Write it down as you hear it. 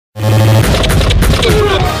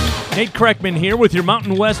Nate Kreckman here with your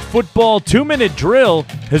Mountain West football 2-minute drill.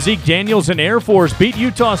 Zeke Daniels and Air Force beat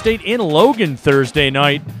Utah State in Logan Thursday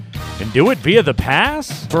night and do it via the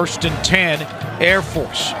pass. 1st and 10, Air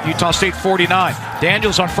Force. Utah State 49.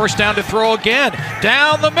 Daniels on first down to throw again.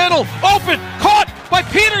 Down the middle, open, caught by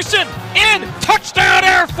Peterson, in, touchdown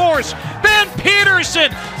Air Force. Ben Peterson,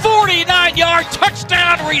 49-yard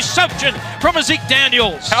touchdown reception from Zeke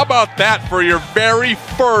Daniels. How about that for your very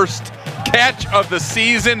first catch of the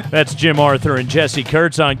season? That's Jim Arthur and Jesse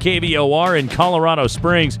Kurtz on KBOR in Colorado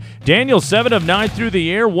Springs. Daniels 7 of 9 through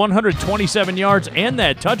the air, 127 yards, and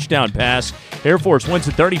that touchdown pass. Air Force wins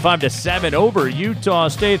it 35-7 over Utah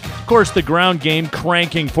State. Of course, the ground game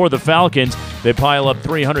cranking for the Falcons. They pile up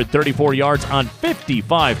 334 yards on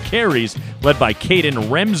 55 carries, led by Caden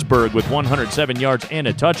Remsburg with 107 yards and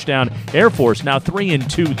a touchdown. Air Force now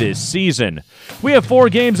 3-2 this season. We have 4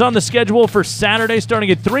 games on the schedule for Saturday,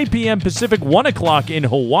 starting at 3 p.m. Pacific, 1 o'clock in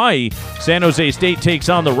Hawaii. San Jose State takes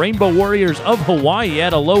on the Rainbow Warriors of Hawaii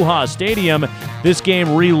at Aloha Stadium. This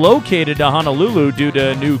game relocated to Honolulu due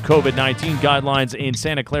to new COVID-19 guidelines in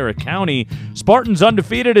Santa Clara County. Spartans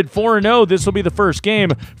undefeated at 4-0. This will be the first game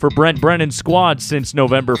for Brent Brennan's squad since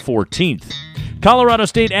November 14th. Colorado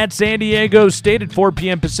State at San Diego State at 4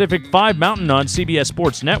 p.m. Pacific, 5 Mountain on CBS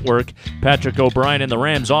Sports Network. Patrick O'Brien and the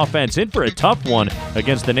Rams offense in for a tough one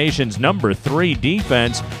against the nation's number 3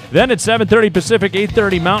 defense. Then at 7:30 Pacific,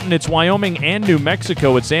 8:30 Mountain, it's Wyoming and New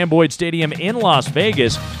Mexico at Sam Boyd Stadium in Las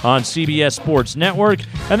Vegas on CBS Sports Network.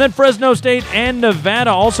 And then Fresno State and Nevada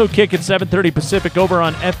also kick at 7:30 Pacific over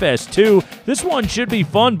on FS2. This one should be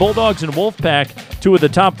fun. Bulldogs and Wolfpack, 2 of the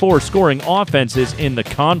top 4 scoring offenses in the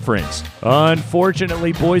conference.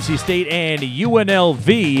 Unfortunately, Boise State and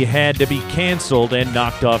UNLV had to be canceled and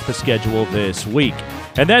knocked off the schedule this week.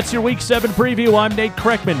 And that's your Week 7 preview. I'm Nate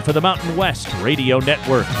Kreckman for the Mountain West Radio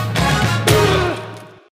Network.